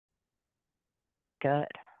Good.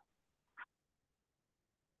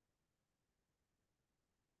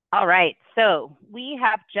 All right. So we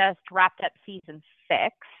have just wrapped up season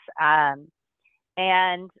 6.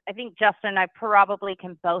 And I think Justin and I probably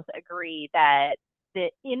can both agree that the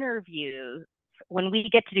interviews, when we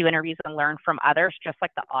get to do interviews and learn from others, just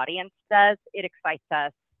like the audience does, it excites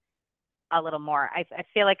us a little more. I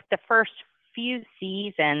feel like the first few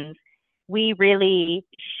seasons, we really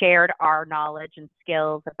shared our knowledge and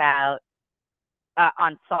skills about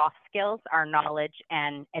on soft skills, our knowledge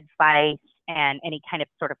and advice and any kind of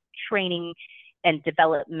sort of training and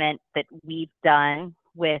development that we've done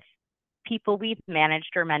with people we've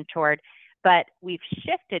managed or mentored. But we've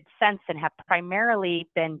shifted since and have primarily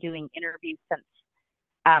been doing interviews since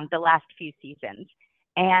the last few seasons.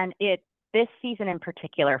 And this season in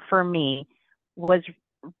particular, for me, was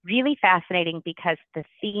really fascinating because the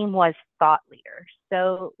theme was thought leaders.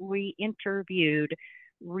 So we interviewed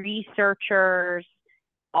researchers,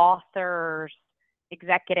 authors,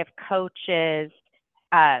 executive coaches,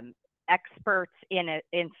 experts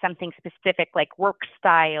in something specific like work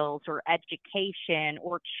styles or education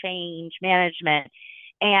or change management.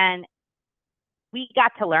 And we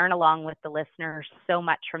got to learn along with the listeners so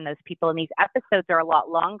much from those people. And these episodes are a lot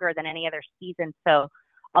longer than any other season. So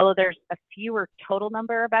although there's a fewer total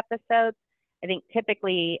number of episodes, I think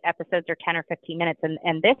typically episodes are 10 or 15 minutes.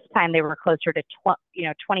 And this time they were closer to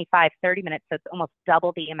 25, 30 minutes. So it's almost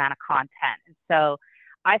double the amount of content. And so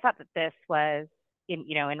I thought that this was, in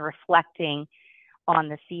reflecting on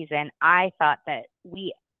the season, I thought that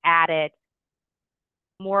we added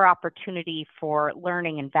more opportunity for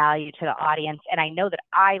learning and value to the audience. And I know that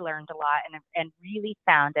I learned a lot and really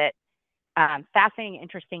found it fascinating and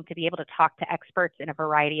interesting to be able to talk to experts in a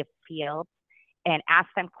variety of fields and ask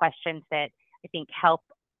them questions that I think help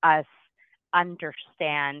us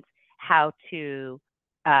understand how to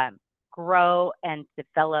grow and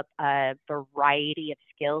develop a variety of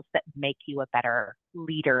skills that make you a better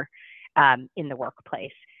leader in the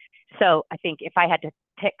workplace. So I think if I had to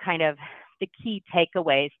pick kind of the key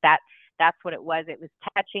takeaways, that's what it was. It was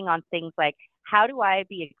touching on things like, how do I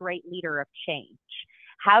be a great leader of change?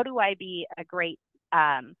 How do I be a great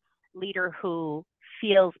leader who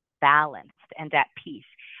feels balanced and at peace?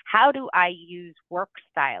 How do I use work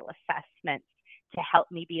style assessments to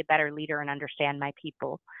help me be a better leader and understand my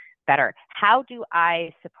people better? How do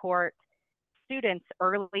I support students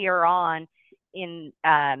earlier on in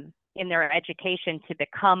their education to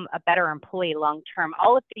become a better employee long term?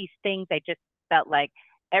 All of these things, I just felt like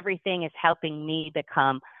everything is helping me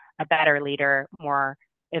become a better leader, more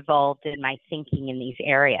evolved in my thinking in these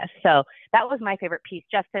areas. So that was my favorite piece.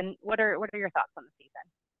 Justin, what are your thoughts on the season?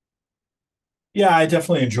 Yeah, I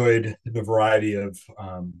definitely enjoyed the variety of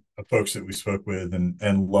folks that we spoke with,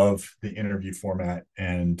 and love the interview format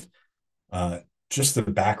and uh, just the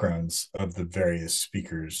backgrounds of the various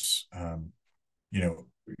speakers. You know,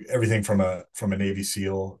 everything from a Navy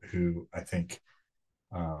SEAL who I think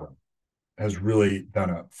uh, has really done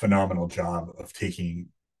a phenomenal job of taking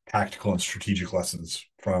tactical and strategic lessons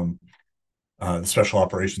from the special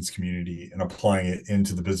operations community and applying it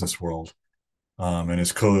into the business world, and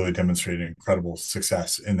has clearly demonstrated incredible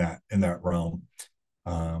success in that realm.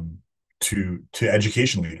 Um, to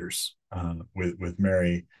education leaders, with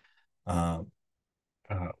Mary, uh,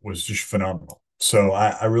 was just phenomenal. So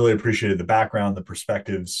I really appreciated the background, the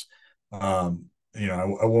perspectives. I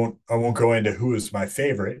won't go into who is my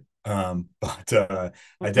favorite, but I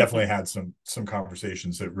definitely had some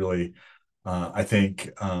conversations that really, I think,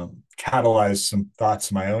 catalyzed some thoughts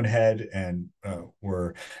in my own head and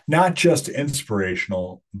were not just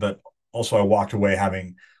inspirational, but also I walked away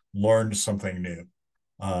having learned something new.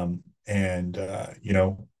 And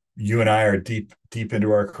you and I are deep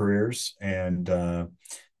into our careers, and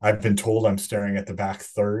I've been told I'm staring at the back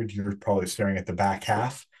third. You're probably staring at the back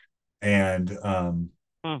half, and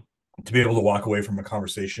Mm. to be able to walk away from a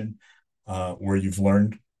conversation where you've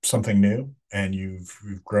learned something new and you've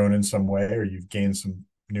grown in some way or you've gained some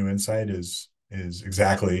new insight is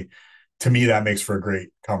exactly, to me, that makes for a great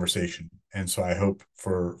conversation. And so I hope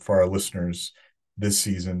for our listeners this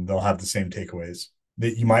season they'll have the same takeaways,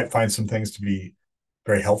 that you might find some things to be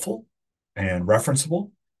very helpful and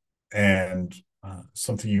referenceable and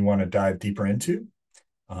something you want to dive deeper into.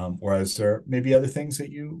 Whereas there may be other things that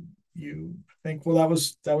you think, well,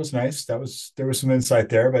 that was nice. There was some insight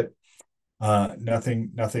there, but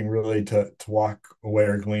nothing really to walk away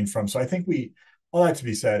or glean from. So I think all that to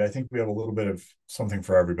be said, I think we have a little bit of something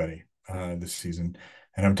for everybody this season,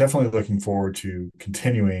 and I'm definitely looking forward to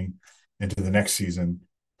continuing into the next season,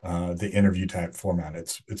 the interview type format.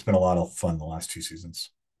 It's been a lot of fun the last 2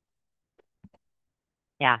 seasons.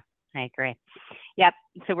 Yeah, I agree. Yep.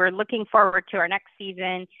 So we're looking forward to our next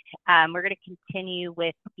season. We're going to continue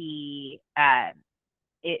with the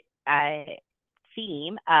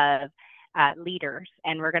theme of leaders,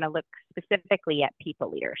 and we're going to look specifically at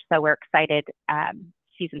people leaders. So we're excited.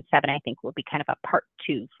 Season 7, I think, will be kind of a part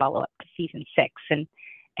 2 follow up to season 6,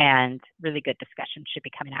 and really good discussion should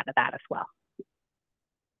be coming out of that as well.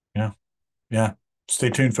 Yeah. Stay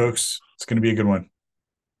tuned, folks. It's going to be a good one.